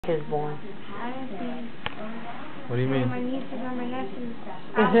Is born. I didn't see. What do you mean? My nieces and my nephews.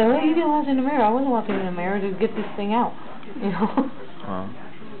 I said, what are you doing watching in the mirror? I wasn't watching in the mirror to get this thing out, you know.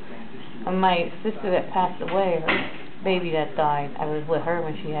 And my sister that passed away, her baby that died, I was with her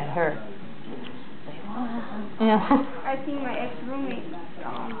when she had her. You know. I seen my ex-roommate,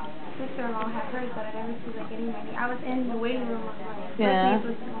 sister-in-law have hers, but I never see like anybody. I was in the waiting room of my birthday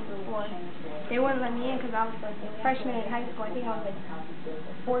before. They wouldn't let me in because I was like a freshman in high school. I think I was like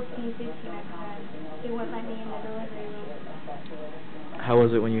 14, 15 at the time. They wouldn't let me in the delivery room. How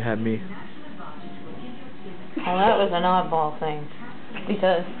was it when you had me? Well, that was an oddball thing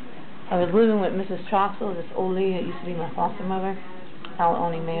because I was living with Mrs. Troxel, this old lady that used to be my foster mother, out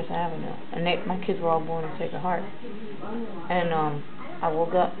on Emmaus Avenue, and my kids were all born in Sacred Heart. And I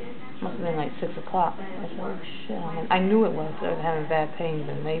woke up, must have been like 6 o'clock. I said, oh shit! I knew it was. I was having bad pains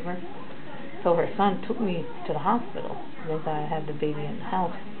in labor. So her son took me to the hospital. They thought I had the baby in the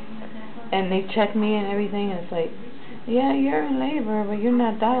house. And they checked me and everything, and it's like, yeah, you're in labor, but you're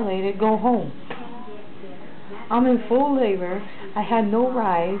not dilated. Go home. I'm in full labor. I had no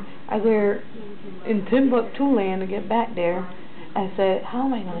ride. I were in Timbuktu land to get back there. I said, how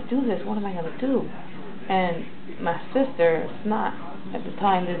am I going to do this? What am I going to do? And my sister, Snot, at the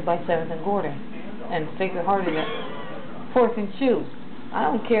time lived by 7th and Gordon, and Sacred Heart is at 4th and Chew. I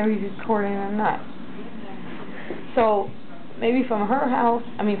don't care if he's recording or not. So maybe from her house,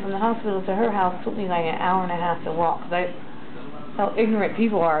 from the hospital to her house took me like an hour and a half to walk. Cause how ignorant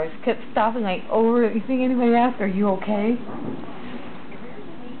people are. I just kept stopping like over. You think anybody asked, are you okay?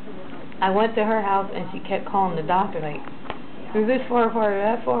 I went to her house and she kept calling the doctor like, you're this far apart or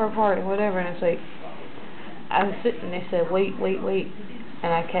that far apart or whatever. And it's like, I was sitting and they said, wait.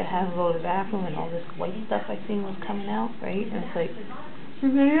 And I kept having to go to the bathroom and all this white stuff I seen was coming out, right? And it's like,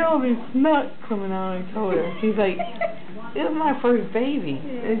 there's all this snot coming out. I told her. She's like, it was my first baby.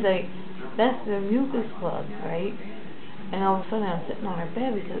 It's like, that's the mucus plug, right? And all of a sudden I'm sitting on her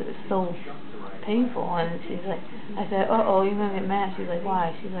bed because it's so painful. And she's like, I said, uh-oh, you're going to get mad. She's like,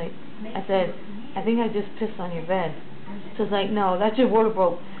 why? She's like, I said, I think I just pissed on your bed. So it's like, no, that's your water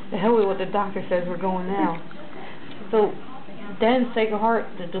broke. The hell with what the doctor says we're going now. So then Sacred Heart,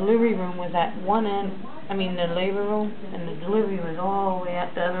 the delivery room was at one end, the labor room, and the delivery was all the way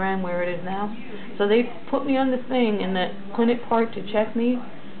at the other end where it is now. So they put me on the thing in the clinic part to check me.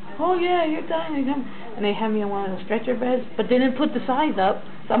 Oh yeah, you're dying. And they had me on one of the stretcher beds, but they didn't put the sides up,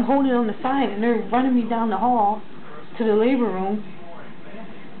 so I'm holding it on the side, and they're running me down the hall to the labor room.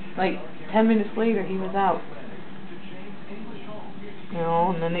 Like 10 minutes later, he was out. You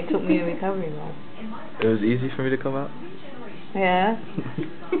know, and then they took me to the recovery room. It was easy for me to come out? Yeah.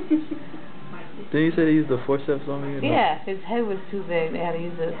 Didn't you say they used the forceps on me? Yeah, his head was too big. They had to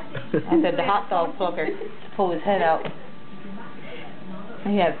use I said the hot dog plucker to pull his head out.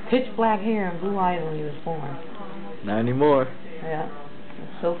 And he had pitch black hair and blue eyes when he was born. Not anymore. Yeah.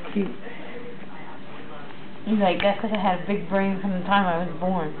 So cute. He's like, that's because I had a big brain from the time I was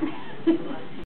born.